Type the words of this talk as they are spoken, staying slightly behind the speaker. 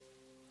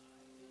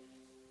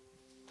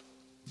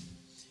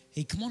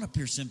Hey, come on up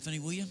here, Symphony,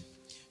 will you?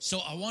 So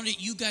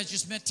you guys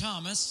just met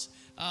Thomas.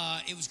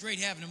 It was great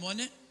having him,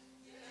 wasn't it?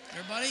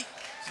 Everybody?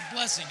 It's a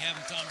blessing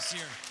having Thomas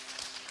here.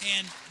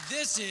 And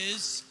this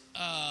is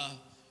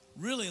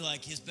really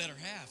like his better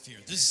half here.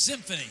 This is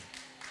Symphony.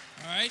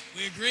 All right,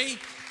 we agree?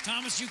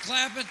 Thomas, you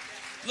clapping?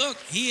 Look,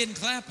 he isn't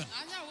clapping.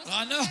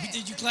 I know.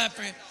 Did you clap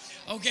for him?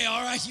 Okay,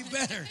 all right, you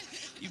better.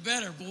 You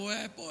better, boy,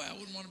 I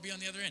wouldn't want to be on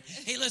the other end.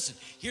 Hey, listen,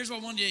 here's what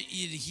I wanted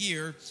you to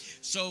hear.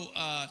 So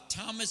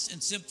Thomas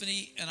and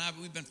Symphony and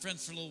we've been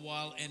friends for a little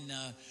while, and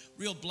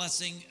real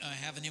blessing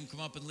having him come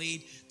up and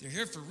lead. They're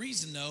here for a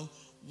reason, though.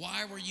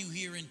 Why were you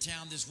here in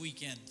town this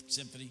weekend,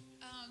 Symphony?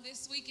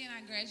 This weekend,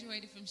 I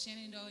graduated from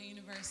Shenandoah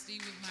University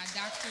with my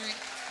doctorate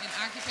in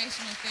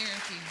occupational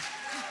therapy.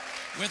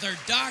 With her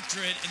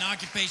doctorate in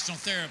occupational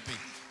therapy.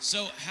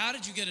 So how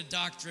did you get a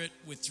doctorate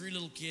with 3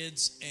 little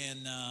kids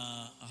and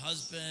a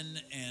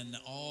husband and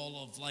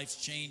all of life's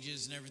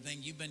changes and everything?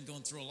 You've been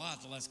going through a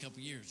lot the last couple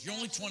of years. You're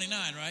only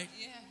 29, right?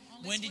 Yeah.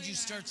 When did you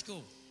start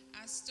school?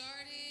 I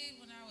started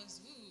when I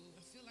was,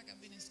 I feel like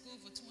I've been in school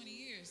for 20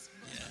 years.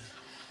 Yeah.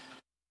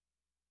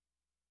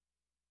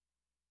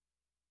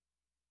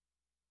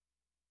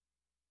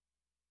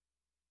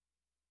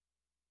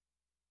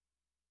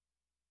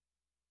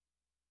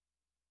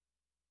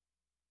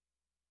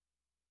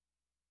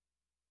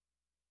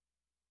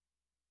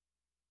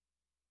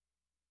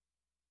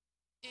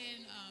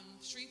 In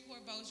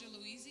Shreveport, Bossier,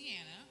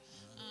 Louisiana,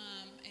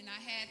 and I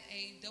had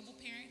a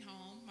double-parent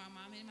home, my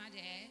mom and my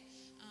dad,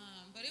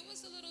 but it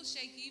was a little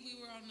shaky.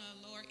 We were on the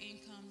lower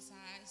income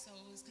side, so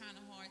it was kind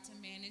of hard to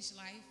manage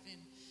life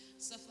and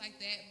stuff like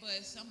that,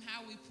 but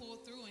somehow we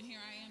pulled through, and here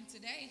I am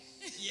today.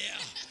 Yeah.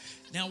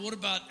 Now, what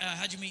about,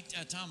 how'd you meet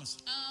Thomas?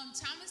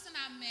 Thomas and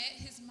I met.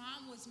 His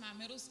mom was my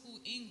middle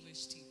school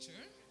English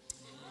teacher,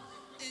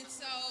 and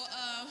so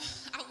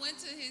I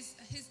went to his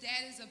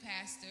dad is a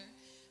pastor.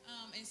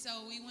 And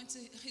so we went to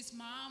his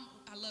mom.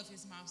 I love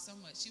his mom so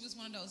much. She was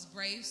one of those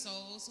brave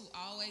souls who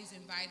always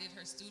invited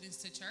her students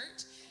to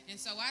church. And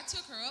so I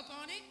took her up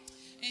on it.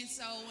 And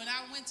so when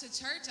I went to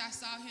church, I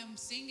saw him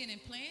singing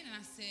and playing. And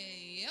I said,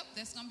 yep,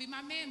 that's going to be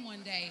my man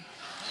one day.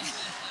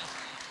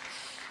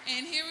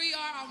 And here we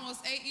are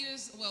almost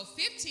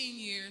 15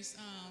 years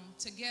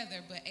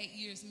together, but 8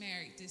 years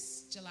married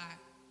this July.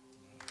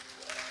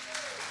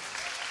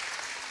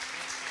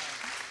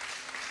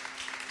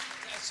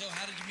 So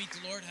how did you meet the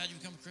Lord? How did you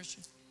become a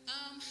Christian?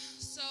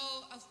 So,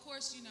 of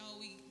course,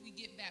 we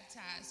get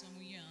baptized when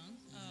we're young.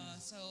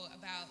 So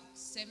about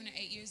 7 or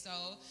 8 years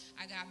old,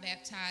 I got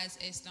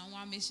baptized at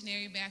Stonewall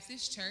Missionary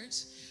Baptist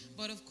Church.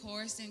 But, of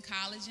course, in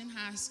college and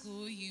high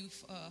school, you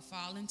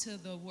fall into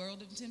the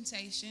world of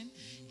temptation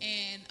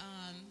and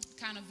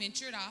kind of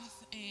ventured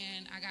off.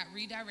 And I got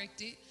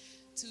redirected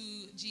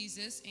to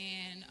Jesus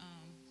and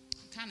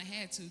kind of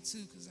had to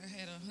too, because I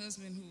had a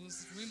husband who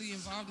was really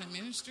involved in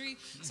ministry,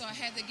 so I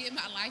had to get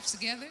my life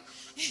together.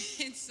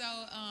 And so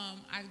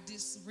I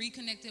just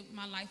reconnected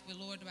my life with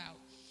Lord about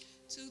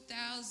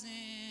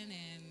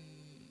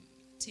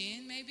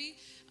 2010 maybe,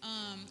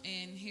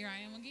 and here I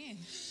am again.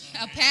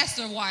 A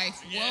pastor wife.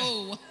 Yeah.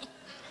 Whoa.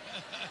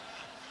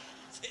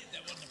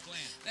 That wasn't the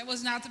plan. That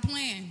was not the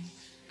plan.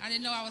 I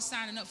didn't know I was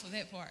signing up for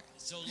that part.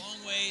 So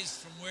long ways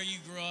from where you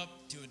grew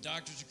up to a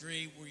doctorate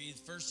degree. Were you the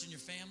first in your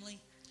family?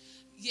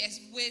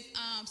 Yes,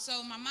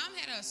 so my mom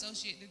had an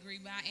associate degree,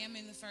 but I am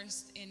in the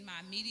first in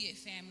my immediate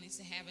family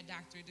to have a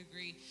doctorate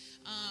degree.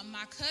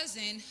 My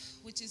cousin,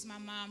 which is my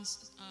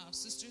mom's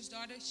sister's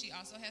daughter, she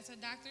also has a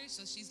doctorate,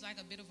 so she's like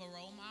a bit of a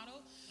role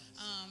model.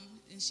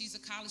 And she's a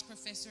college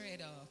professor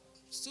at a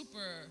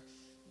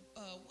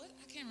I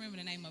can't remember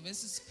the name of it.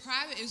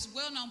 It's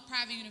well-known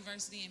private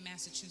university in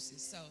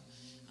Massachusetts. So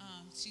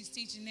she's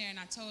teaching there, and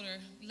I told her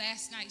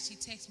last night, she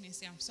texted me and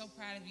said, I'm so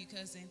proud of you,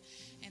 cousin.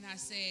 And I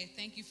said,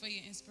 thank you for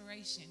your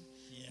inspiration.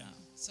 Yeah.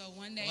 So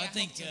one day I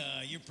think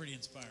you're pretty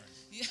inspiring.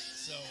 Yeah.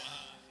 So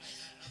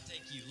I'll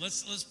take you.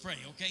 Let's pray,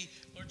 okay?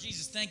 Lord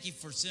Jesus, thank you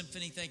for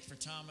Symphony. Thank you for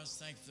Thomas.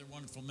 Thank you for their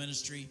wonderful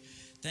ministry.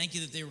 Thank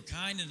you that they were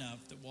kind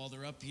enough that while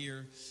they're up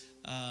here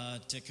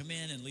to come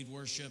in and lead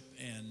worship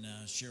and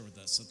share with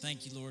us. So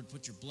thank you, Lord.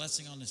 Put your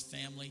blessing on this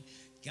family.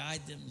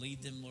 Guide them,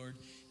 lead them, Lord.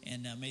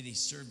 And may they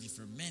serve you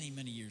for many,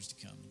 many years to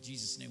come. In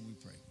Jesus' name we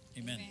pray.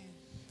 Amen.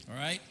 All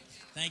right.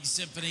 Thank you,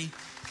 Symphony.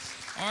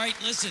 All right,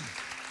 listen.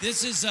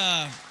 This is,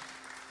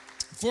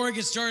 before I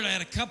get started, I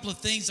had a couple of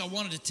things I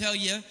wanted to tell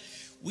you.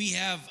 We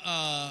have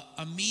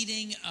a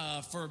meeting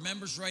for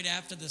members right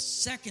after the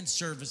second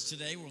service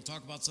today. We'll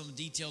talk about some of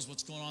the details,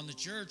 what's going on in the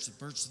church, the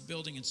purchase of the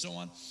building, and so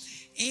on.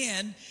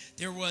 And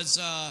there was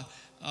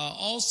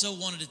also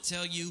wanted to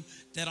tell you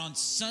that on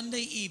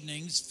Sunday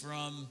evenings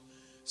from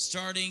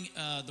starting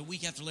the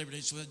week after Labor Day,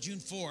 so June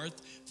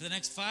 4th, for the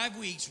next 5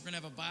 weeks, we're going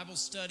to have a Bible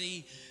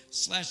study /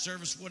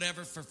 service,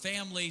 whatever, for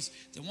families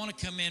that want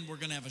to come in. We're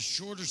going to have a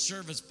shorter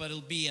service, but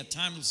it'll be a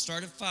time. It'll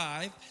start at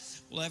 5.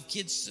 We'll have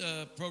kids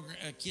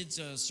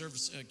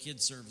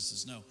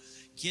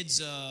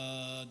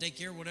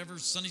daycare, whatever,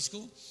 Sunday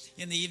school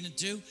in the evening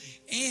too,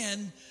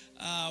 and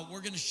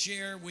we're going to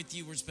share with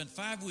you, we're going to spend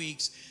 5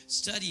 weeks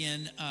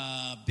studying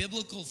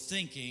biblical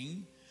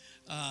thinking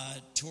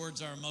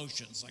towards our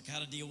emotions, like how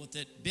to deal with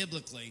it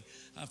biblically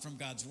from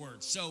God's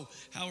Word. So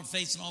how we're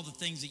facing all the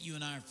things that you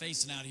and I are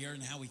facing out here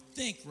and how we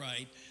think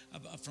right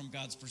from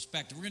God's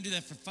perspective. We're going to do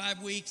that for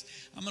 5 weeks.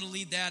 I'm going to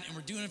lead that, and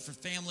we're doing it for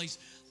families.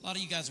 A lot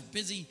of you guys are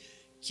busy.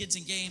 Kids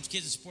and games,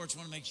 kids and sports,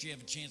 want to make sure you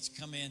have a chance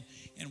to come in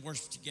and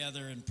worship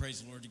together and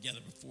praise the Lord together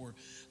before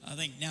I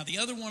think. Now, the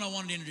other one I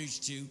wanted to introduce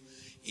to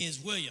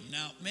is William.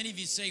 Now, many of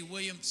you say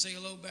William, say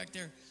hello back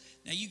there.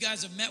 Now, you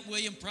guys have met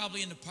William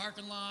probably in the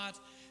parking lot,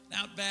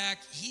 out back.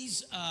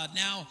 He's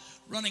now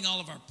running all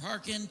of our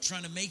parking,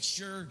 trying to make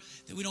sure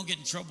that we don't get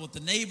in trouble with the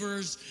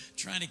neighbors,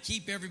 trying to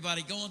keep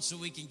everybody going so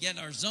we can get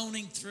our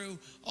zoning through.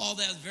 All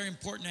that is very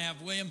important to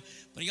have William,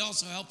 but he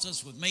also helps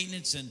us with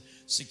maintenance and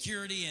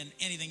security and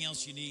anything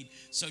else you need.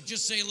 So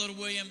just say hello to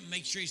William.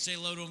 Make sure you say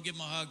hello to him. Give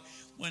him a hug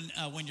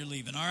when you're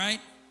leaving, all right?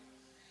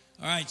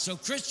 All right, so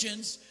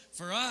Christians,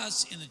 for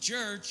us in the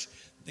church,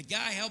 the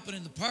guy helping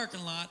in the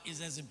parking lot is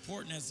as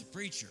important as the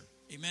preacher.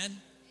 Amen?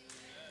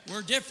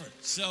 We're different.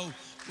 So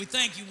we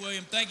thank you,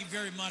 William. Thank you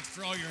very much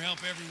for all your help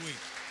every week.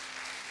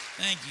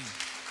 Thank you.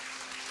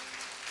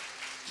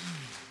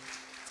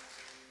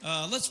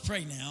 Let's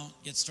pray now,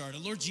 get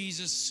started. Lord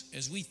Jesus,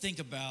 as we think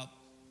about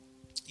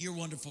your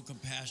wonderful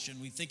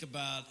compassion, we think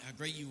about how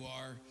great you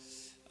are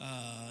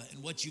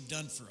and what you've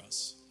done for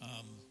us.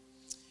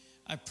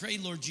 I pray,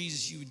 Lord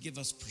Jesus, you would give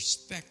us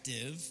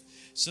perspective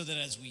so that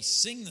as we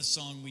sing the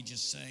song we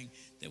just sang,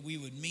 that we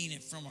would mean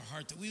it from our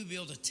heart, that we would be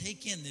able to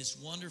take in this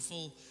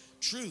wonderful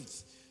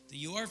truth, that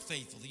you are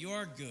faithful, that you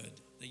are good,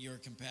 that you're a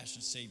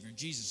compassionate Savior. In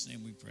Jesus'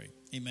 name we pray.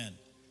 Amen.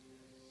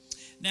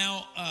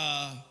 Now,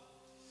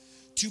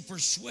 to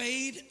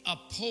persuade a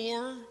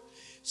poor,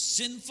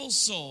 sinful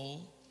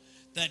soul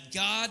that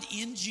God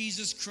in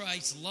Jesus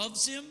Christ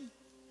loves him,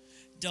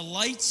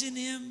 delights in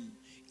him,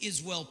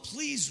 is well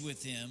pleased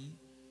with him,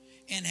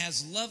 and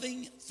has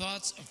loving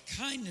thoughts of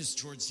kindness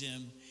towards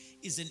him,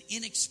 is an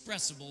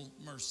inexpressible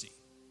mercy.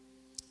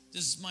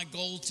 This is my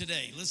goal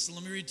today. Listen,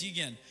 let me read it to you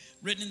again.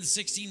 Written in the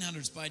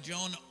 1600s by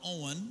John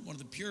Owen, one of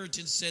the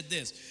Puritans, said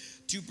this: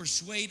 to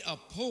persuade a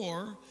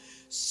poor,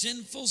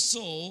 sinful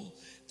soul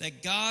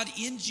that God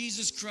in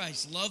Jesus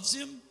Christ loves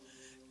him,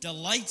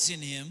 delights in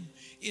him,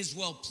 is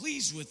well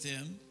pleased with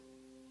him,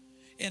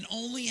 and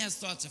only has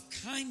thoughts of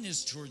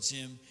kindness towards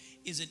him,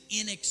 is an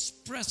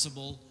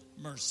inexpressible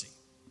mercy.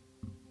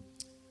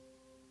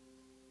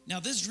 Now,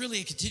 this is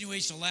really a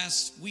continuation of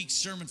last week's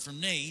sermon from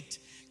Nate.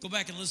 Go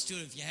back and listen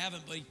to it if you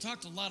haven't, but he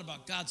talked a lot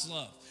about God's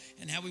love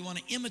and how we want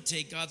to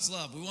imitate God's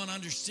love. We want to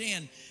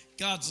understand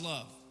God's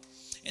love.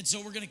 And so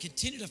we're going to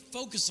continue to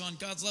focus on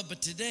God's love,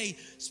 but today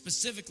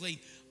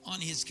specifically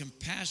on his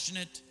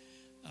compassionate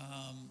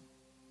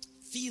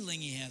feeling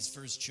he has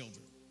for his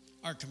children,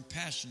 our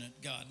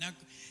compassionate God.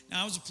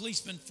 Now I was a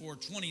policeman for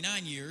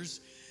 29 years.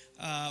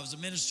 I was a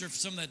minister for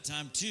some of that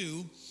time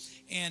too.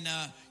 And,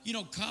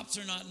 cops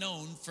are not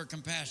known for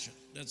compassion.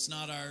 That's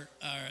not our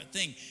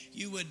thing.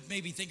 You would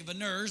maybe think of a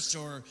nurse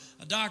or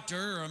a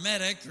doctor or a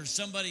medic or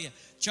somebody, a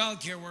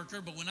child care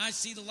worker, but when I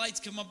see the lights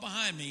come up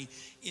behind me,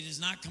 it is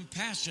not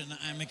compassion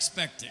I'm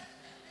expecting.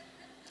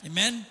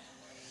 Amen?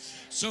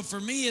 So for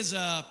me as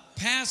a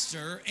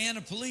pastor and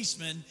a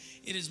policeman,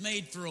 it is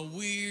made for a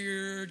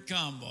weird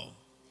combo.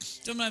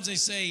 Sometimes they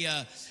say,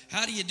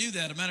 how do you do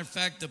that? As a matter of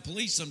fact, the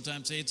police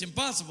sometimes say it's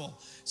impossible.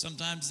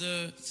 Sometimes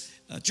the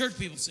church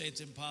people say it's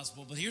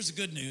impossible, but here's the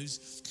good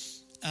news.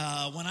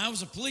 When I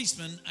was a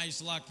policeman, I used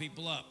to lock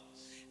people up.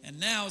 And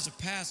now as a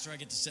pastor, I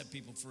get to set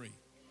people free.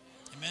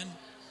 Amen?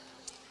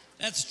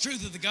 That's the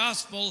truth of the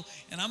gospel,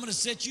 and I'm going to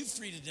set you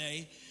free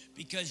today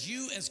because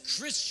you as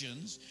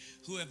Christians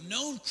who have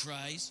known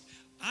Christ,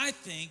 I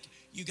think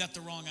you got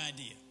the wrong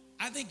idea.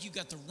 I think you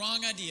got the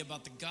wrong idea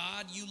about the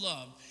God you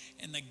love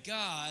and the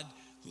God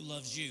who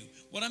loves you.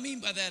 What I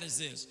mean by that is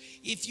this.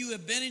 If you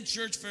have been in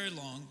church very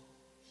long,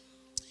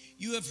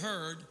 you have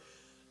heard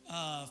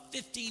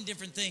 15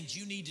 different things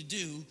you need to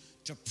do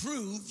to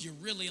prove you're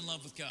really in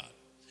love with God.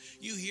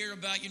 You hear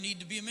about your need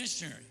to be a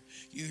missionary.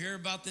 You hear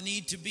about the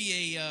need to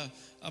be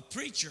a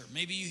preacher.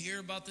 Maybe you hear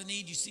about the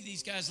need. You see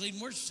these guys leading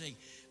worship, say,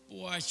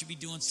 boy, I should be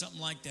doing something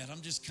like that.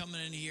 I'm just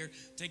coming in here,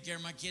 take care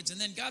of my kids.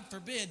 And then, God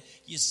forbid,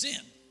 you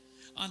sin.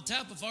 On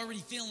top of already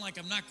feeling like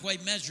I'm not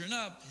quite measuring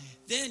up,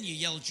 then you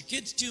yell at your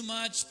kids too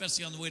much,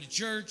 especially on the way to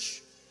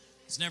church.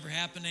 It's never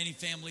happened to any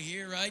family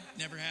here, right?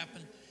 Never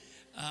happened.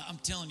 I'm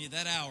telling you,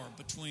 that hour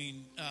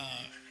between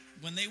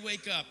when they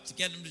wake up to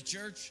get them to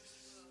church,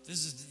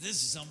 this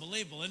is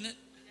unbelievable, isn't it?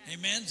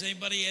 Amen? Is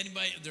anybody,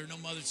 there are no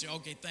mothers say,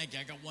 okay, thank you,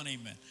 I got one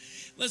amen.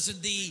 Listen,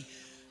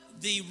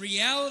 the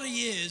reality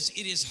is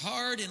it is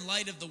hard in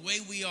light of the way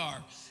we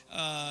are,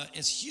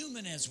 as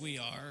human as we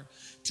are,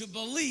 to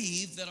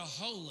believe that a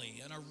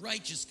holy and a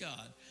righteous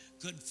God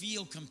could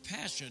feel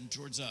compassion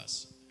towards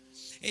us.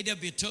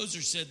 A.W.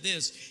 Tozer said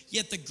this: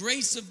 yet the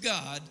grace of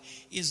God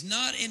is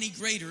not any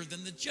greater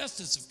than the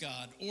justice of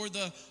God or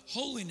the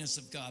holiness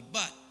of God.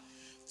 But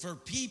for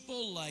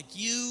people like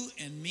you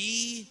and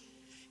me,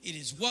 it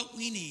is what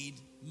we need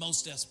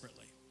most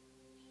desperately.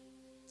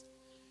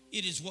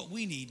 It is what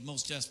we need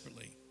most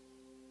desperately.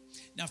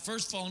 Now,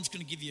 first of all, I'm just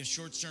going to give you a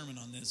short sermon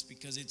on this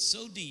because it's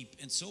so deep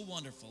and so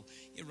wonderful.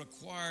 It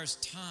requires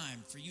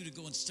time for you to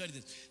go and study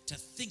this, to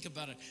think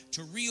about it,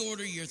 to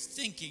reorder your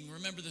thinking.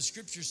 Remember, the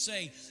scriptures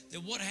say that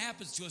what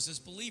happens to us as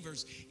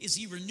believers is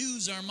he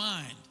renews our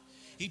mind.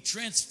 He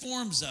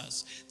transforms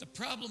us. The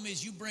problem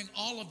is you bring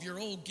all of your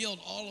old guilt,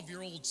 all of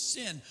your old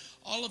sin,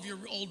 all of your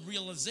old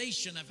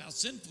realization of how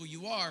sinful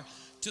you are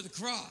to the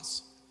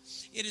cross.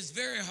 It is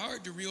very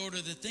hard to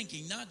reorder the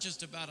thinking, not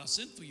just about how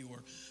sinful you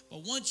were,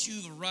 but once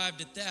you've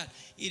arrived at that,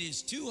 it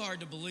is too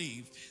hard to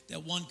believe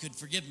that one could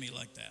forgive me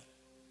like that.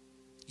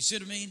 You see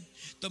what I mean?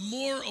 The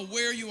more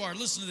aware you are,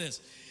 listen to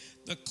this,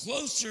 the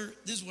closer,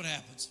 this is what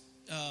happens.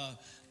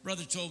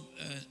 Brother told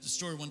the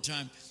story one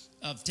time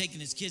of taking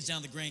his kids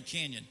down the Grand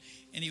Canyon,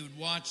 and he would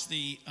watch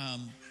the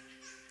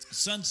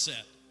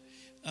sunset,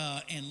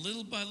 and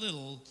little by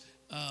little,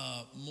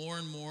 more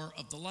and more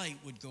of the light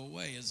would go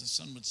away as the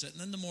sun would set. And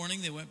then in the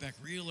morning, they went back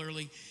real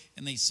early,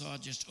 and they saw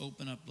it just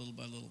open up little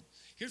by little.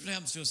 Here's what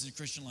happens to us in the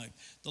Christian life.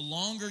 The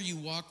longer you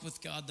walk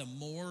with God, the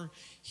more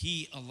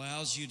he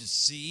allows you to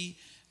see,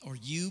 or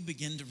you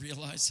begin to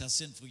realize how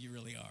sinful you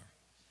really are.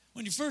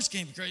 When you first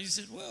came to Christ, you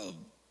said, well,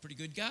 pretty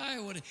good guy.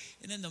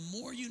 And then the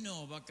more you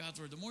know about God's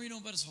word, the more you know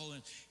about his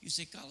holiness, you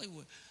say, golly,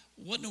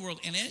 what in the world?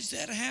 And as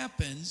that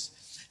happens,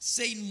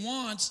 Satan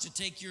wants to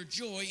take your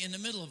joy in the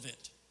middle of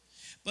it.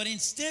 But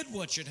instead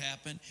what should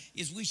happen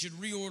is we should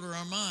reorder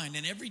our mind.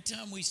 And every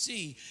time we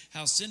see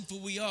how sinful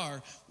we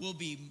are, we'll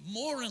be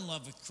more in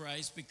love with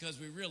Christ because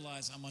we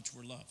realize how much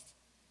we're loved.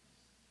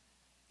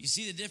 You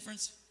see the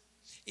difference?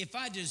 If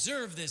I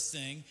deserve this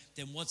thing,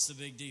 then what's the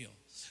big deal?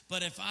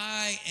 But if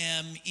I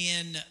am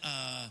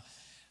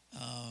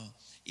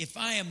if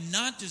I am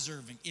not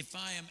deserving, if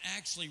I am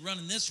actually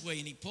running this way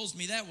and he pulls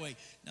me that way,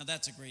 now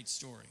that's a great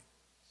story.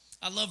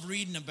 I love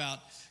reading about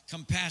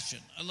compassion.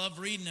 I love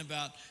reading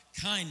about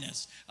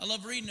kindness. I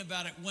love reading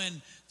about it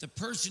when the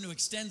person who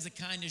extends the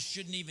kindness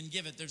shouldn't even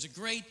give it. There's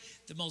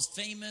the most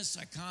famous,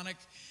 iconic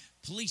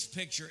police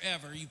picture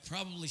ever. You've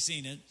probably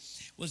seen it.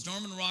 Was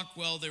Norman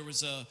Rockwell. There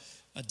was a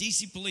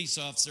D.C. police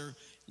officer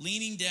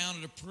leaning down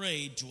at a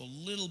parade to a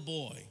little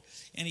boy,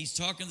 and he's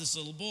talking to this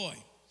little boy.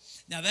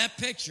 Now, that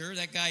picture,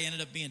 that guy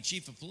ended up being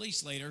chief of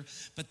police later,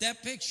 but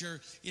that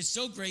picture is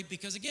so great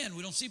because, again,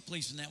 we don't see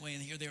policemen that way,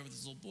 and here they are with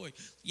this little boy.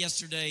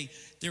 Yesterday,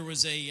 there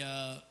was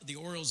the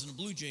Orioles and the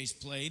Blue Jays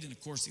played, and, of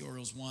course, the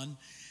Orioles won.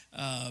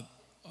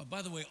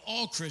 By the way,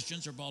 all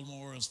Christians are Baltimore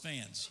Orioles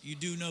fans. You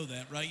do know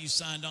that, right? You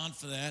signed on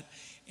for that,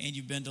 and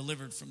you've been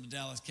delivered from the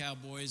Dallas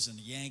Cowboys and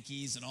the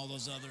Yankees and all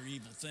those other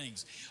evil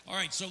things. All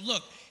right, so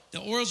look. The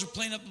Orioles are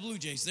playing up the Blue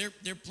Jays.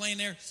 They're playing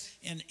there,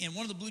 and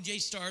one of the Blue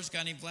Jays stars, a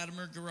guy named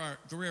Vladimir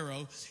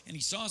Guerrero, and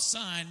he saw a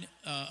sign,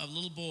 a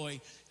little boy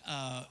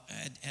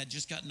had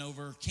just gotten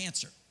over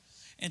cancer.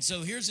 And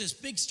so here's this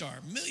big star,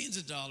 millions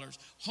of dollars,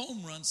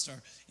 home run star,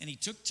 and he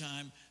took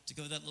time to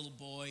go to that little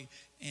boy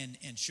and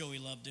show he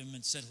loved him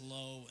and said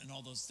hello and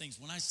all those things.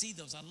 When I see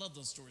those, I love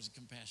those stories of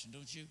compassion,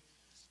 don't you?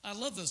 I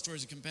love those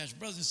stories of compassion.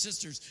 Brothers and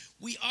sisters,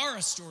 we are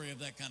a story of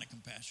that kind of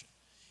compassion.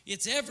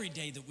 It's every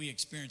day that we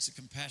experience the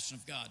compassion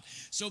of God.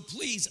 So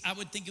please, I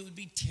would think it would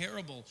be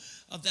terrible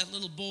of that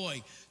little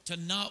boy to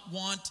not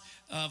want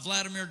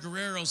Vladimir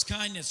Guerrero's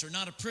kindness or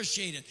not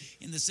appreciate it.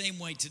 In the same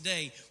way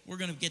today, we're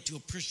going to get to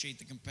appreciate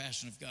the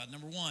compassion of God.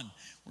 Number one,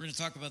 we're going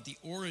to talk about the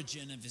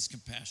origin of his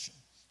compassion.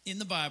 In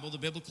the Bible, the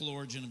biblical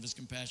origin of his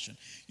compassion.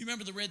 You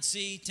remember the Red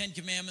Sea, 10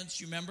 Commandments,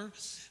 you remember?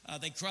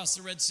 They crossed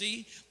the Red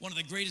Sea, one of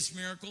the greatest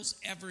miracles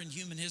ever in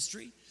human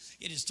history.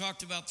 It is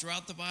talked about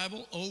throughout the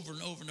Bible over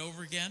and over and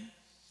over again.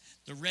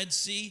 The Red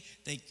Sea,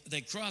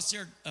 they cross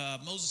there.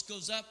 Moses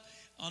goes up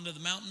onto the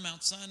mountain,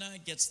 Mount Sinai,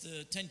 gets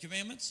the 10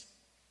 Commandments.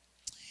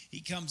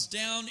 He comes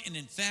down, and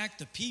in fact,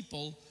 the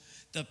people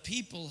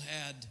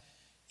had,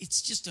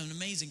 it's just an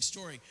amazing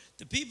story.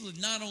 The people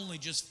had not only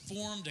just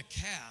formed a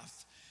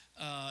calf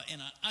and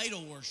an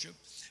idol worship,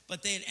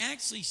 but they had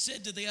actually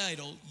said to the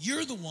idol,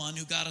 you're the one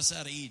who got us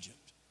out of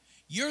Egypt.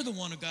 You're the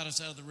one who got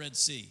us out of the Red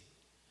Sea.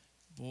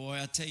 Boy,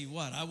 I tell you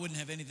what, I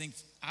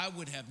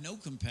would have no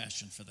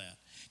compassion for that.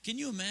 Can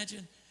you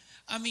imagine?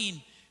 I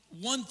mean,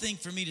 one thing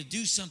for me to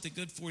do something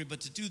good for you,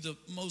 but to do the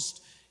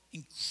most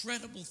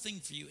incredible thing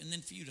for you, and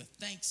then for you to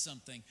thank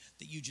something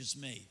that you just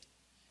made.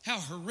 How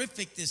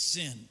horrific this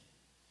sin.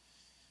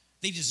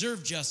 They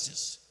deserve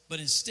justice, but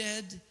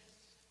instead,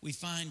 we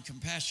find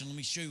compassion. Let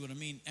me show you what I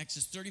mean.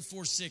 Exodus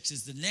 34:6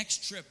 is the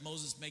next trip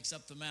Moses makes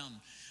up the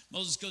mountain.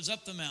 Moses goes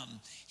up the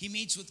mountain. He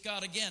meets with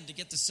God again to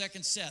get the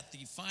second set,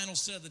 the final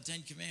set of the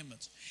 10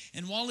 Commandments.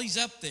 And while he's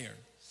up there,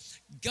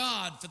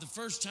 God, for the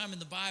first time in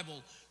the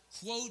Bible,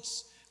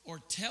 quotes or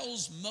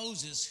tells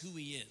Moses who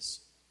he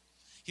is.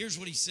 Here's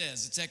what he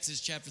says. It's Exodus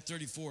chapter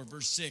 34,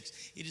 verse 6.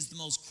 It is the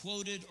most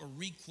quoted or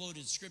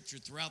re-quoted scripture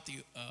throughout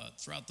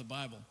the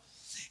Bible.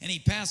 And he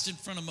passed in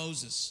front of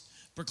Moses,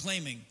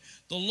 proclaiming,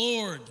 the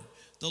Lord,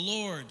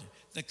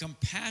 the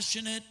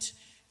compassionate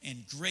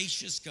and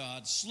gracious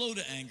God, slow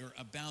to anger,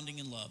 abounding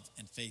in love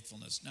and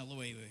faithfulness. Now,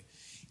 wait.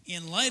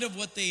 In light of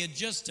what they had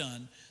just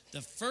done,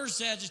 the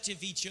first adjective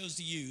he chose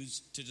to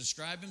use to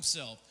describe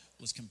himself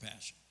was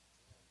compassion.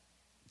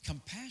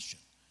 Compassion.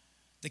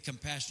 The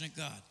compassionate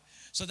God.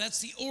 So that's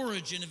the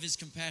origin of his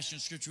compassion in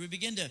Scripture. We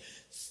begin to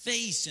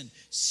face and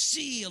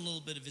see a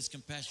little bit of his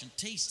compassion,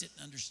 taste it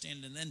and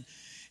understand it. And then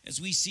as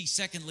we see,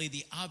 secondly,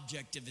 the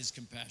object of his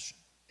compassion.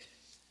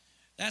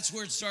 That's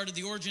where it started,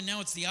 the origin. Now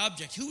it's the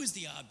object. Who is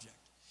the object?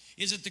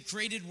 Is it the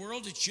created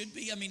world? It should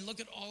be. I mean, look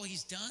at all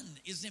he's done.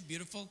 Isn't it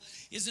beautiful?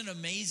 Isn't it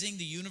amazing,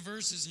 the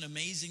universe? Isn't it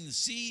amazing, the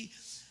sea?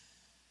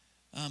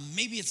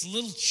 Maybe it's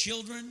little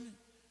children.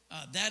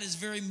 That is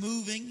very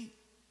moving.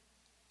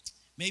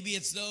 Maybe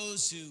it's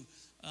those who,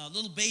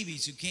 little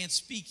babies who can't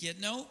speak yet.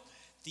 No,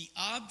 the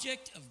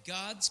object of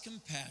God's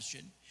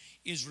compassion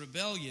is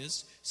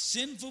rebellious,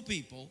 sinful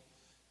people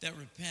that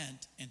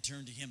repent and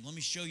turn to him. Let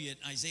me show you it,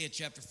 Isaiah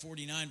chapter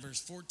 49, verse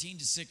 14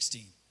 to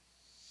 16.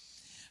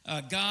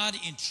 God,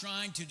 in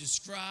trying to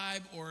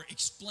describe or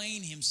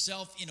explain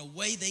himself in a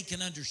way they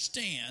can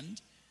understand,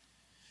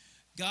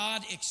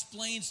 God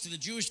explains to the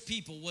Jewish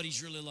people what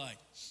he's really like.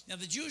 Now,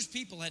 the Jewish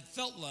people had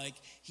felt like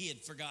he had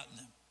forgotten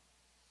them.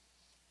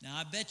 Now,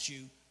 I bet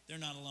you they're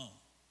not alone.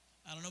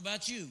 I don't know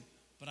about you,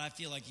 but I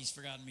feel like he's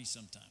forgotten me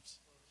sometimes.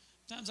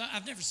 Sometimes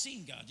I've never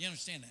seen God. You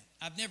understand that?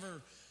 I've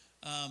never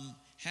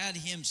had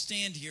him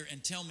stand here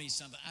and tell me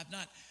something. I've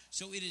not.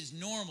 So it is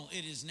normal,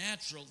 it is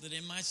natural that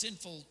in my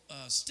sinful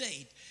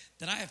state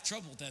that I have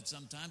trouble with that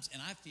sometimes,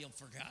 and I feel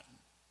forgotten.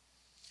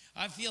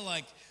 I feel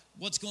like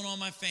what's going on in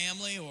my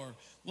family or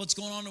what's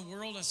going on in the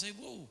world, I say,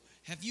 whoa,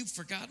 have you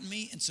forgotten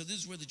me? And so this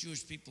is where the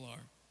Jewish people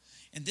are.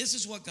 And this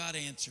is what God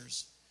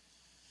answers.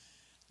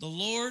 The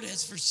Lord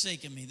has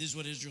forsaken me. This is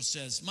what Israel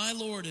says. My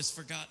Lord has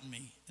forgotten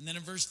me. And then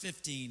in verse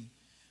 15,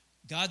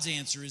 God's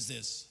answer is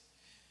this.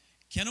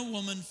 Can a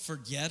woman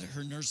forget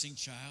her nursing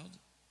child?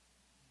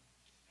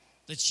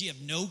 That she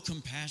have no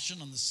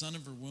compassion on the son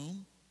of her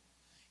womb?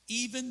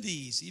 Even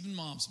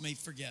moms may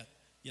forget,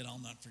 yet I'll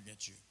not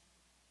forget you.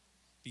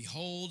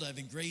 Behold, I've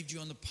engraved you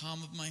on the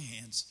palm of my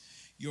hands.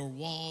 Your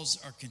walls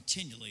are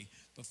continually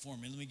before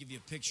me. Let me give you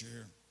a picture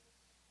here.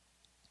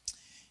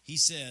 He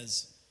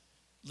says,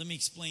 let me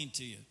explain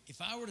to you.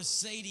 If I were to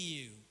say to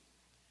you,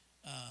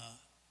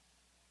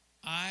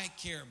 I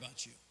care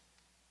about you.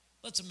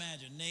 Let's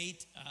imagine,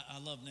 Nate, I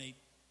love Nate,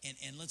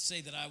 and let's say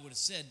that I would have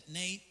said,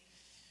 Nate,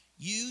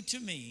 you to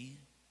me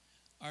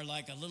are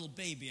like a little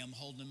baby I'm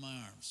holding in my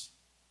arms.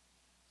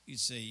 You'd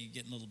say, you're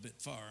getting a little bit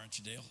far, aren't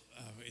you, Dale?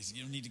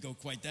 You don't need to go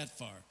quite that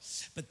far.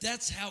 But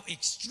that's how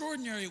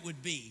extraordinary it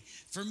would be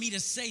for me to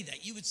say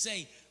that. You would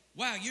say,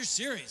 wow, you're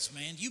serious,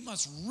 man. You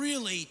must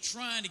really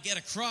trying to get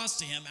across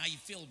to him how you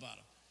feel about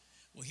him.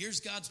 Well, here's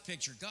God's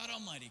picture. God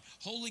Almighty,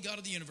 holy God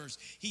of the universe.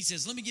 He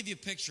says, let me give you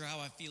a picture of how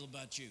I feel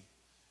about you.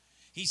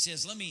 He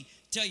says, let me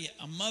tell you,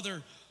 a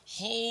mother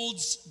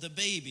holds the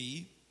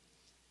baby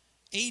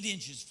 8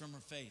 inches from her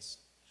face.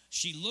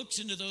 She looks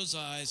into those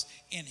eyes,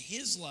 and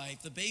his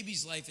life, the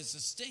baby's life, is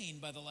sustained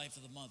by the life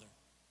of the mother.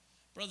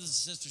 Brothers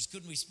and sisters,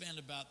 couldn't we spend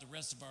about the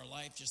rest of our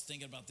life just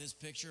thinking about this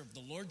picture of the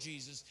Lord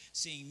Jesus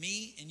seeing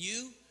me and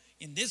you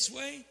in this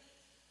way?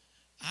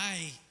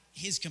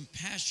 His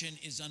compassion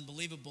is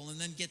unbelievable. And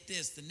then get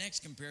this, the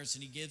next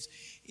comparison he gives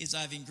is,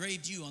 I've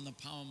engraved you on the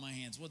palm of my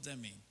hands. What does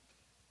that mean?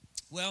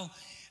 Well,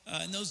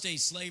 in those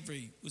days,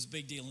 slavery was a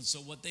big deal. And so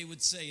what they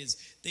would say is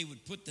they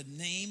would put the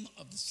name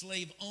of the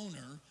slave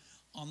owner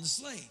on the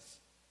slave.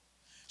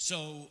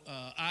 So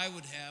I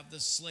would have the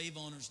slave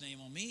owner's name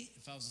on me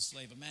if I was a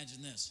slave.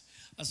 Imagine this.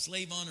 A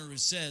slave owner who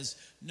says,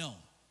 no,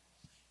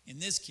 in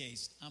this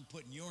case, I'm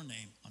putting your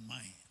name on my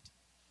hand.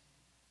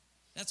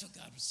 That's what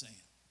God was saying.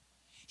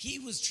 He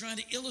was trying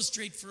to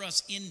illustrate for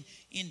us in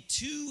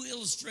 2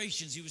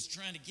 illustrations he was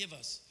trying to give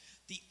us.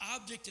 The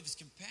object of his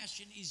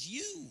compassion is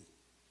you.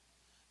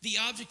 The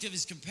object of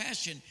his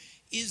compassion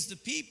is the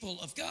people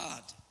of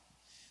God.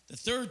 The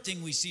third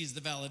thing we see is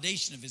the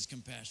validation of his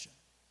compassion.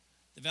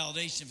 The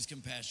validation of his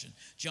compassion.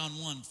 John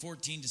 1,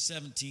 14 to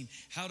 17.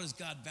 How does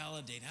God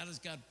validate? How does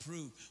God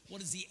prove?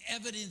 What is the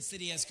evidence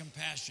that he has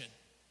compassion?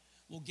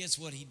 Well, guess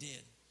what he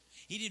did?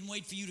 He didn't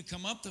wait for you to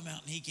come up the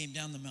mountain. He came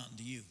down the mountain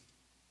to you.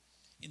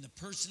 In the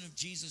person of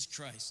Jesus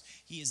Christ,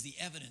 he is the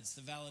evidence,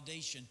 the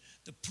validation,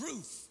 the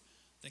proof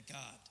that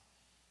God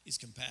is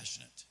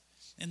compassionate.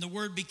 And the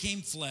Word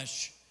became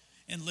flesh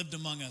and lived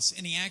among us.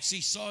 And he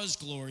actually saw his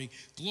glory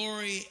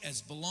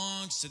as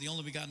belongs to the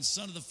only begotten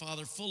Son of the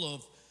Father, full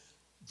of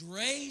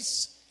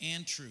grace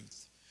and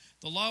truth.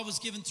 The law was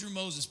given through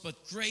Moses,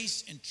 but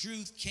grace and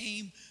truth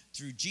came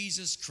through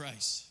Jesus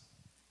Christ.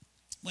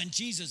 When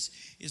Jesus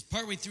is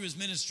partway through his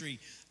ministry,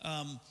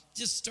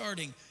 just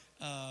starting,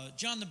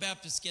 John the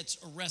Baptist gets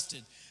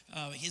arrested.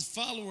 His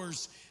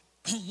followers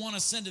want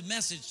to send a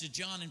message to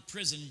John in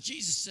prison. And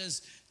Jesus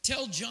says,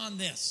 tell John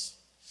this.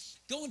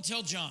 Go and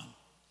tell John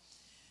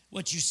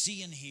what you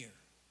see and hear.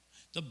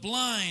 The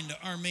blind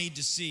are made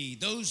to see.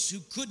 Those who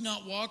could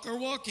not walk are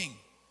walking.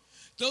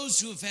 Those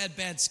who have had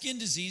bad skin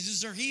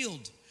diseases are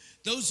healed.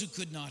 Those who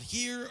could not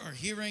hear are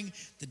hearing.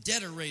 The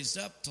dead are raised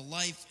up to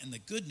life, and the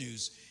good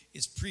news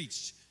is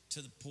preached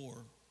to the poor.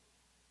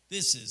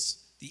 This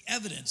is the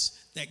evidence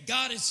that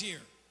God is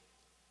here.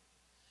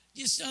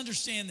 Just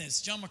understand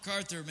this. John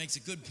MacArthur makes a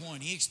good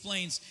point. He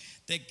explains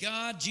that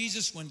God,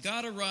 Jesus, when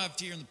God arrived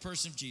here in the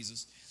person of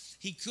Jesus,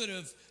 he could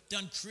have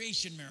done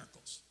creation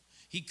miracles.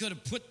 He could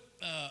have put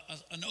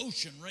an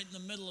ocean right in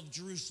the middle of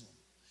Jerusalem.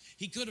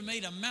 He could have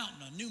made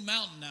a new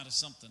mountain out of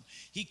something.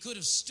 He could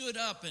have stood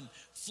up and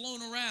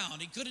flown around.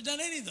 He could have done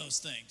any of those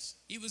things.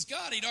 He was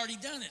God. He'd already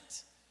done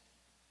it.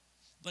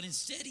 But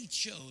instead, he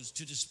chose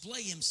to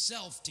display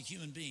himself to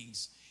human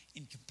beings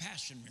in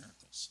compassion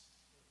miracles.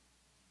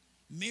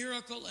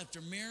 Miracle after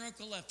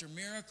miracle after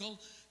miracle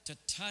to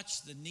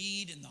touch the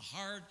need and the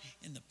heart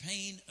and the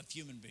pain of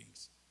human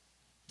beings.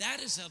 That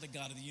is how the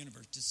God of the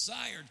universe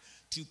desired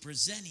to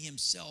present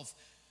himself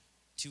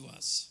to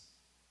us.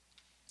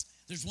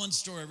 There's one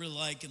story I really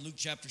like in Luke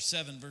chapter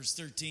 7, verse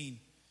 13.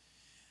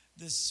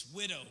 This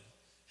widow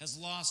has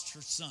lost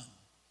her son.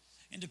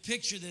 And to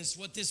picture this,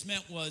 what this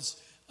meant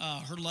was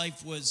her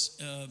life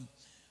was,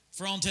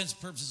 for all intents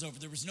and purposes, over.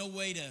 There was no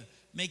way to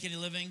make any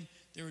living.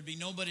 There would be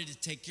nobody to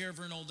take care of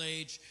her in old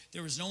age.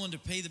 There was no one to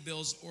pay the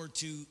bills or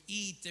to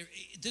eat.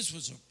 This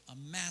was a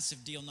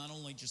massive deal, not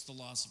only just the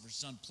loss of her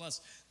son, plus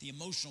the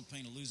emotional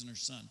pain of losing her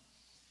son.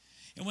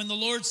 And when the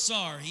Lord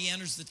saw her, he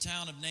enters the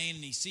town of Nain,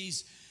 and he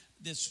sees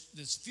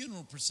this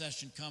funeral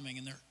procession coming,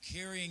 and they're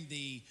carrying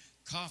the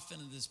coffin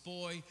of this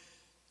boy.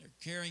 They're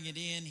carrying it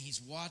in.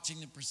 He's watching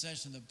the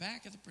procession. In the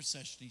back of the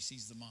procession, he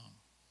sees the mom.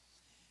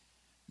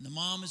 And the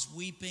mom is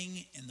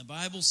weeping, and the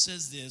Bible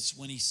says this: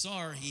 when he saw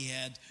her, he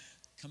had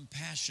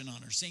compassion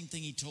on her. Same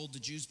thing he told the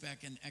Jews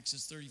back in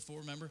Exodus 34,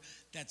 remember?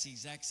 That's the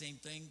exact same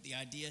thing. The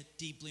idea,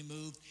 deeply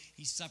moved.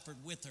 He suffered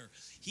with her.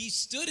 He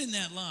stood in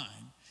that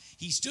line.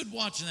 He stood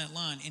watching that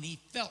line, and he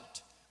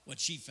felt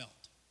what she felt.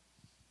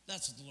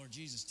 That's what the Lord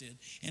Jesus did.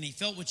 And he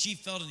felt what she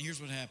felt, and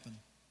here's what happened.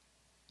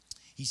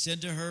 He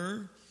said to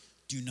her,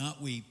 "Do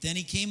not weep." Then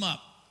he came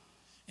up,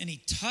 and he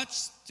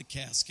touched the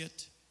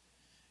casket,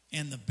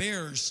 and the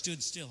bearers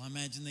stood still. I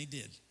imagine they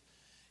did.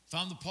 If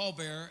I'm the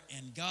pallbearer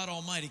and God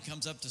Almighty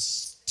comes up to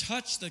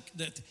touch the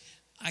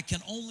I can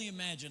only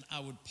imagine I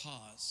would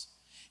pause.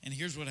 And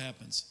here's what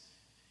happens.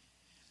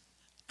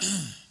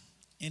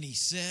 And he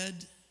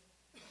said,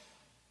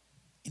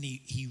 and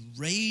he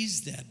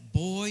raised that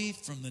boy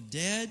from the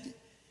dead.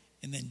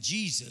 And then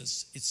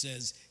Jesus, it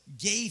says,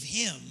 gave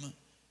him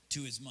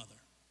to his mother.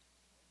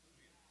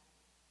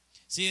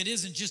 See, it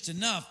isn't just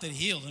enough that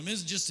he healed him. It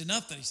isn't just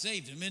enough that he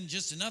saved him. It isn't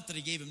just enough that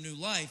he gave him new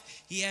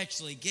life. He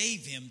actually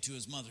gave him to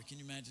his mother. Can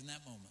you imagine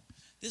that moment?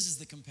 This is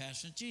the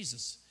compassionate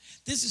Jesus.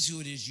 This is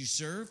who it is you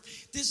serve.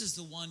 This is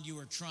the one you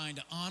are trying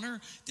to honor.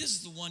 This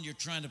is the one you're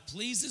trying to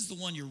please. This is the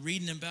one you're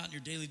reading about in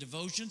your daily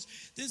devotions.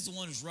 This is the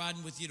one who's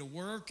riding with you to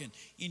work and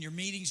in your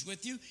meetings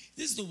with you.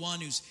 This is the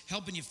one who's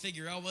helping you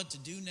figure out what to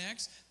do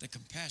next. The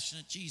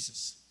compassionate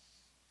Jesus.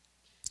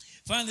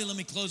 Finally, let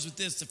me close with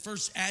this. The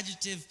first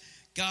adjective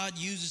God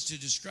uses to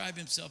describe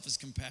himself as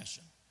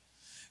compassion.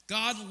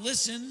 God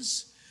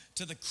listens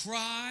to the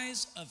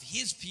cries of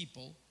his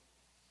people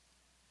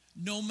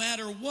no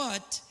matter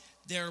what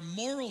their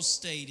moral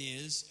state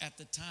is at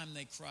the time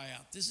they cry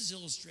out. This is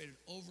illustrated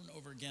over and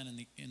over again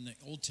in the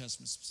Old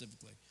Testament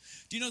specifically.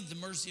 Do you know that the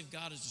mercy of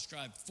God is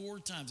described 4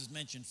 times, is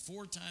mentioned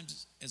 4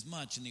 times as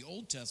much in the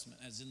Old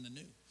Testament as in the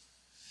New?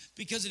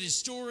 Because it is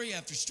story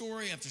after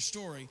story after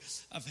story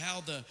of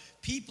how the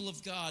people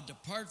of God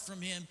depart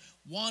from him,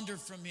 wander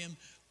from him,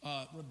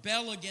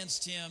 rebel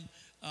against him,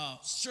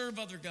 serve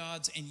other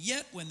gods, and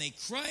yet when they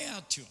cry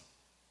out to him,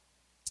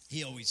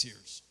 he always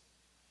hears.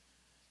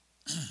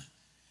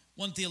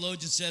 One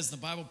theologian says, the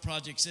Bible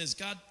Project says,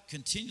 God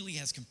continually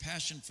has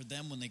compassion for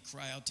them when they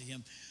cry out to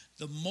him.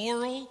 The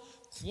moral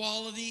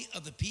quality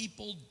of the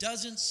people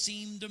doesn't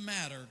seem to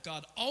matter.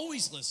 God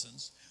always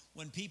listens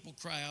when people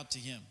cry out to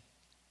him.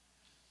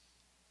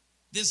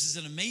 This is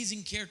an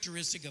amazing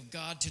characteristic of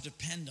God to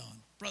depend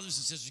on. Brothers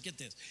and sisters, get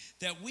this,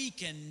 that we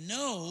can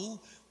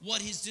know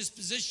what his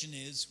disposition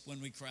is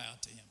when we cry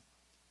out to him.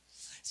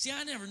 See,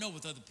 I never know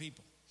with other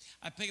people.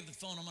 I pick up the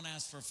phone, I'm going to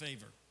ask for a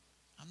favor.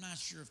 I'm not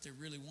sure if they're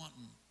really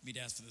wanting me to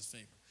ask for this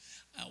favor.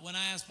 When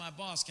I ask my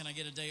boss, can I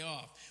get a day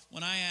off?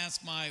 When I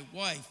ask my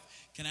wife,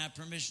 can I have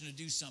permission to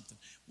do something?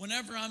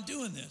 Whenever I'm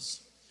doing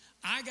this,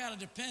 I got to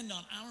depend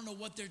on, I don't know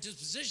what their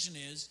disposition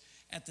is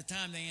at the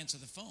time they answer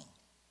the phone.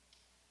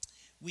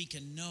 We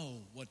can know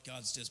what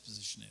God's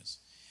disposition is.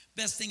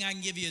 Best thing I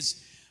can give you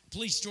is a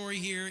police story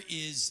here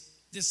is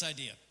this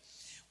idea.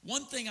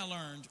 One thing I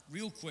learned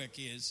real quick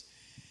is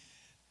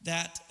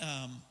that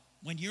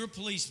when you're a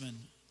policeman,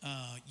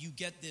 you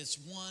get this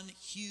one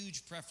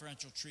huge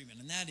preferential treatment,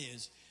 and that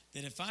is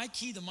that if I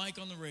key the mic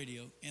on the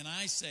radio and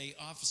I say,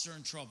 officer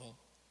in trouble,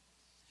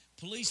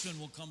 policemen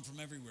will come from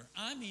everywhere.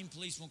 I mean,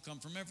 policemen will come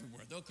from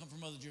everywhere. They'll come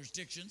from other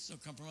jurisdictions. They'll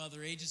come from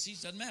other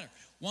agencies. Doesn't matter.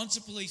 Once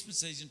a policeman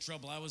says he's in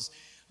trouble, I was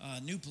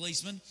a new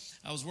policeman.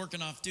 I was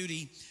working off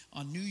duty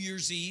on New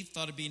Year's Eve.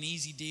 Thought it'd be an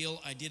easy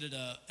deal. I did it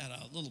at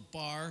a little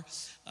bar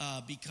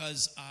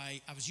because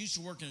I was used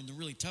to working in the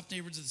really tough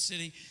neighborhoods of the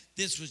city.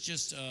 This was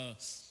just a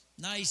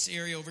nice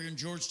area over here in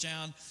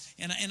Georgetown.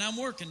 And I'm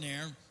working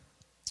there.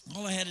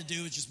 All I had to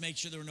do was just make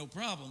sure there were no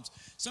problems.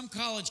 Some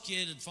college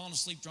kid had fallen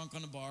asleep drunk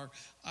on the bar.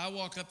 I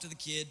walk up to the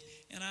kid,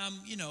 and I'm,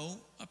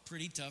 a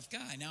pretty tough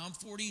guy. Now, I'm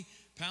 40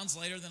 pounds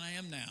lighter than I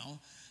am now,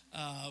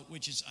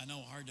 which is, I know,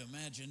 hard to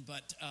imagine,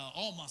 but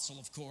all muscle,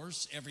 of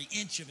course, every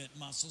inch of it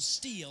muscle,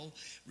 steel,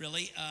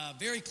 really,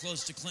 very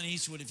close to Clint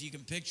Eastwood, if you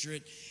can picture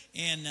it,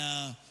 and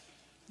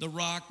The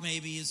Rock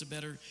maybe is a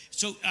better.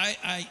 So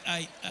I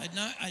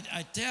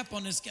tap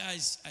on this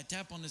guy's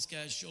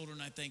shoulder,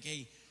 and I think,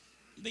 hey,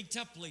 big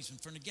tough policeman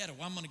from the ghetto.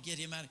 I'm going to get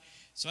him out.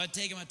 So I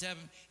take him, I tap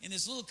him, and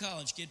this little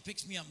college kid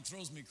picks me up and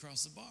throws me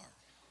across the bar.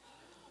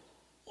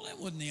 Well, that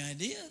wasn't the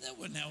idea. That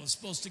wasn't how it was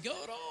supposed to go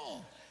at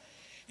all.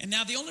 And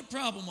now the only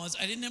problem was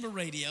I didn't have a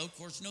radio. Of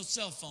course, no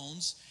cell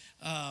phones.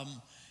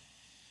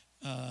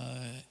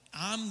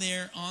 I'm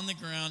there on the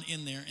ground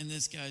in there, and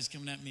this guy's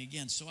coming at me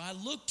again. So I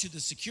look to the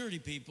security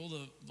people,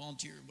 the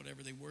volunteer,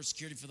 whatever they were,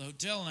 security for the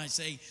hotel, and I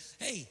say,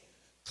 hey,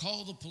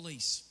 call the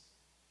police.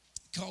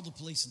 Call the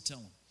police and tell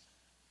them.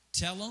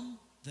 Tell them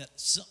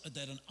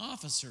that an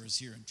officer is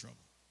here in trouble.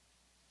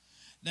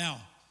 Now,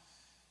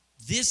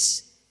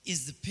 this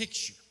is the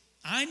picture.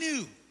 I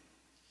knew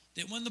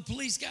that when the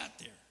police got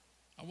there,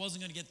 I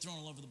wasn't going to get thrown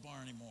all over the bar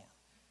anymore.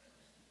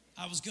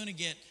 I was going to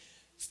get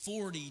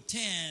 40,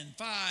 10,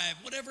 5,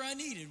 whatever I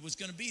needed was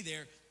going to be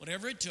there,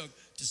 whatever it took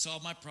to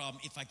solve my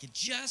problem, if I could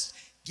just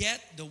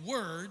get the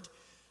word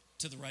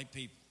to the right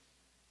people.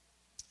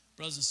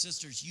 Brothers and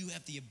sisters, you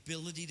have the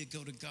ability to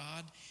go to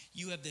God.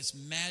 You have this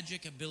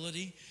magic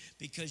ability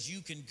because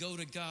you can go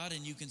to God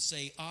and you can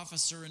say,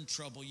 officer in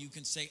trouble. You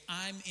can say,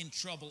 I'm in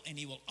trouble, and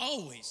he will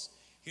always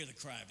hear the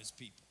cry of his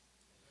people.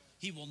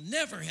 He will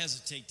never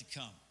hesitate to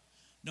come,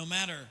 no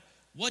matter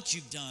what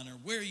you've done or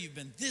where you've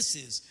been. This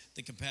is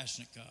the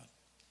compassionate God.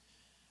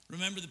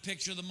 Remember the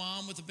picture of the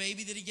mom with the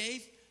baby that he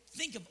gave?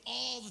 Think of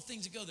all the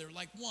things that go there.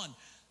 Like one,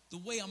 the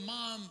way a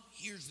mom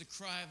hears the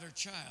cry of their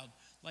child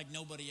like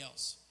nobody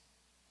else.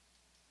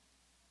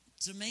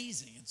 It's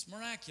amazing. It's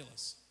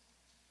miraculous.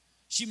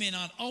 She may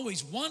not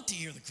always want to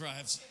hear the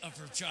cries of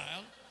her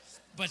child,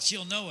 but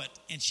she'll know it,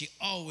 and she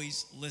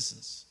always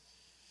listens.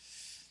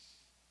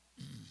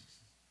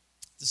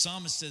 The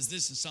psalmist says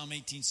this in Psalm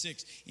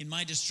 18:6, in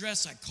my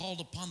distress I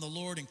called upon the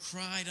Lord and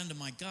cried unto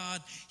my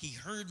God. He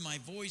heard my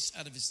voice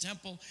out of his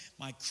temple.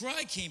 My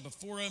cry came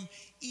before him,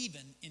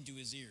 even into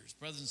his ears.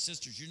 Brothers and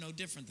sisters, you're no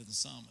different than the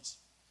psalmist.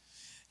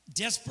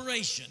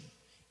 Desperation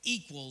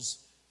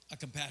equals a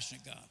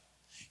compassionate God.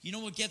 You know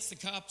what gets the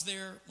cops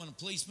there when a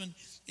policeman's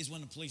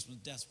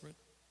desperate.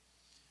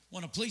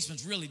 When a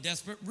policeman's really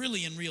desperate,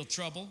 really in real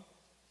trouble.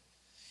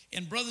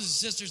 And brothers and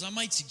sisters, I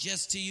might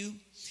suggest to you,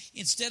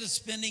 instead of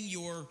spending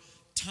your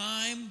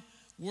time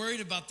worried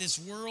about this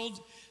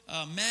world,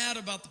 mad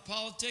about the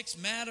politics,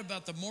 mad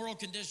about the moral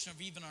condition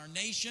of even our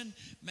nation,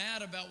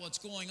 mad about what's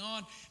going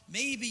on,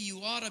 maybe you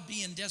ought to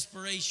be in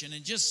desperation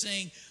and just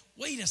saying,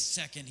 wait a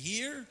second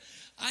here,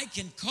 I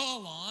can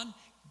call on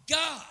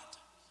God.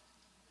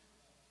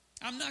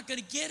 I'm not going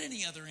to get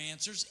any other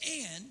answers,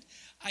 and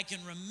I can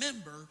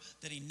remember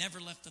that he never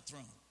left the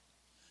throne.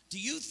 Do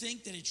you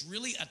think that it's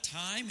really a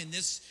time in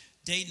this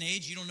day and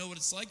age? You don't know what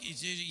it's like?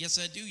 Yes,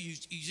 I do.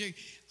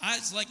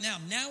 It's like now.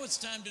 Now it's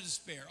time to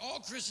despair. All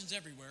Christians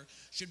everywhere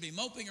should be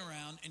moping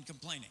around and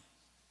complaining.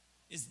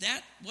 Is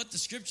that what the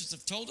scriptures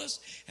have told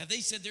us? Have they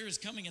said there is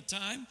coming a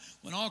time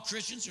when all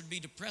Christians should be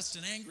depressed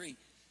and angry?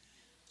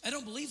 I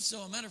don't believe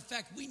so. As a matter of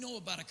fact, we know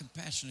about a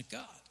compassionate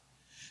God.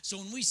 So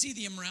when we see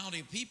the immorality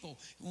of people,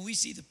 when we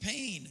see the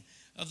pain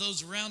of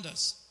those around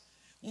us,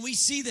 when we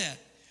see that,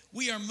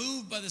 we are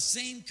moved by the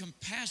same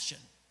compassion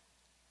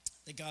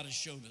that God has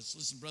showed us.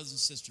 Listen, brothers and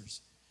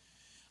sisters,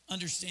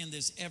 understand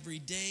this. Every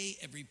day,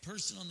 every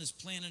person on this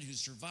planet who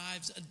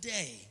survives a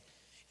day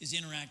is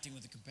interacting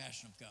with the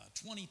compassion of God.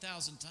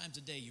 20,000 times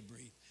a day you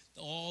breathe.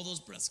 All those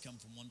breaths come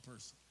from one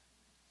person.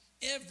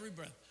 Every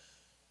breath.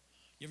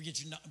 You ever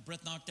get your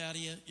breath knocked out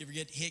of you? You ever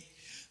get hit?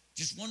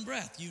 Just one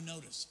breath, you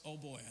notice, oh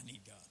boy, I need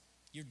God.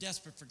 You're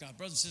desperate for God.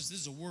 Brothers and sisters, this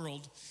is a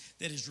world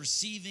that is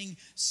receiving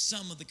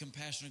some of the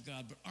compassion of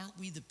God, but aren't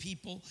we the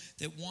people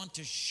that want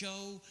to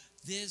show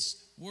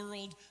this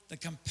world the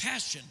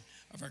compassion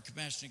of our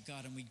compassionate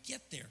God? And we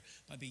get there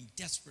by being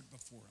desperate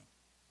before him.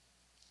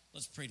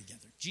 Let's pray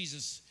together.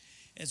 Jesus,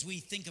 as we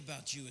think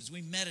about you, as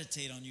we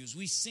meditate on you, as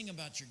we sing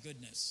about your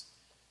goodness,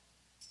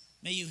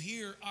 may you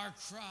hear our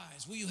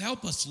cries. Will you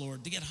help us,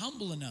 Lord, to get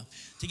humble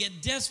enough, to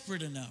get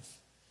desperate enough,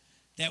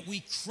 that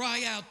we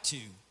cry out to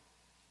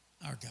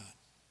our God.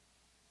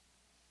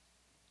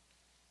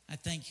 I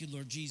thank you,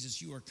 Lord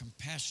Jesus, you are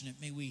compassionate.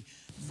 May we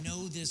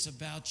know this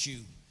about you.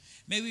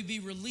 May we be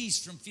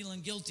released from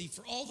feeling guilty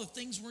for all the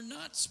things we're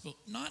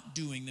not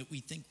doing that we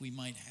think we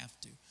might have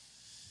to.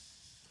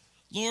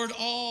 Lord,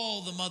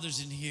 all the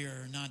mothers in here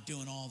are not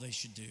doing all they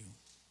should do.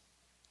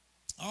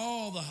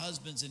 All the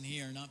husbands in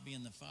here are not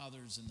being the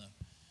fathers and the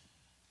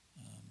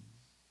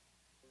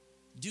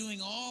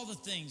doing all the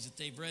things that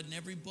they've read in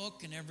every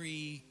book and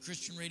every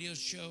Christian radio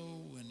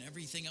show and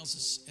everything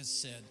else has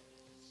said.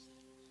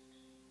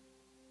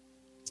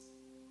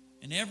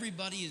 And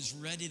everybody is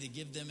ready to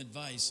give them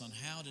advice on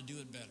how to do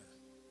it better.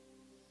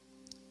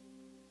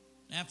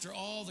 And after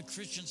all the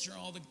Christians and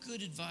all the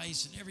good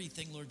advice and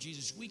everything, Lord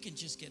Jesus, we can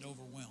just get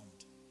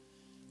overwhelmed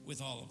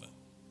with all of it.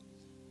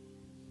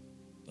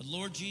 But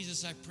Lord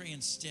Jesus, I pray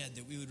instead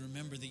that we would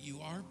remember that you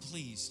are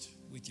pleased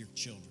with your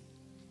children,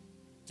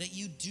 that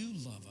you do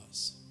love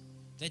us,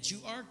 that you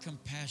are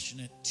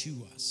compassionate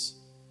to us.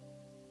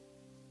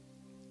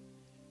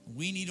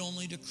 We need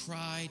only to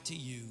cry to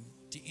you,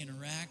 to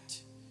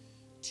interact,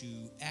 to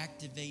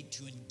activate,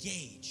 to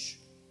engage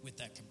with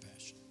that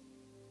compassion.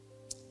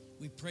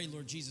 We pray,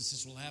 Lord Jesus,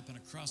 this will happen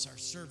across our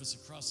service,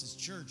 across this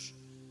church,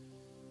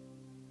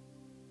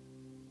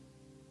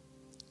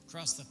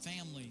 across the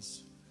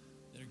families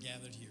that are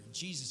gathered here. In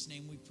Jesus'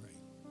 name we pray.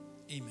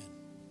 Amen.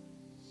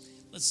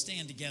 Let's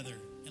stand together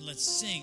and let's sing.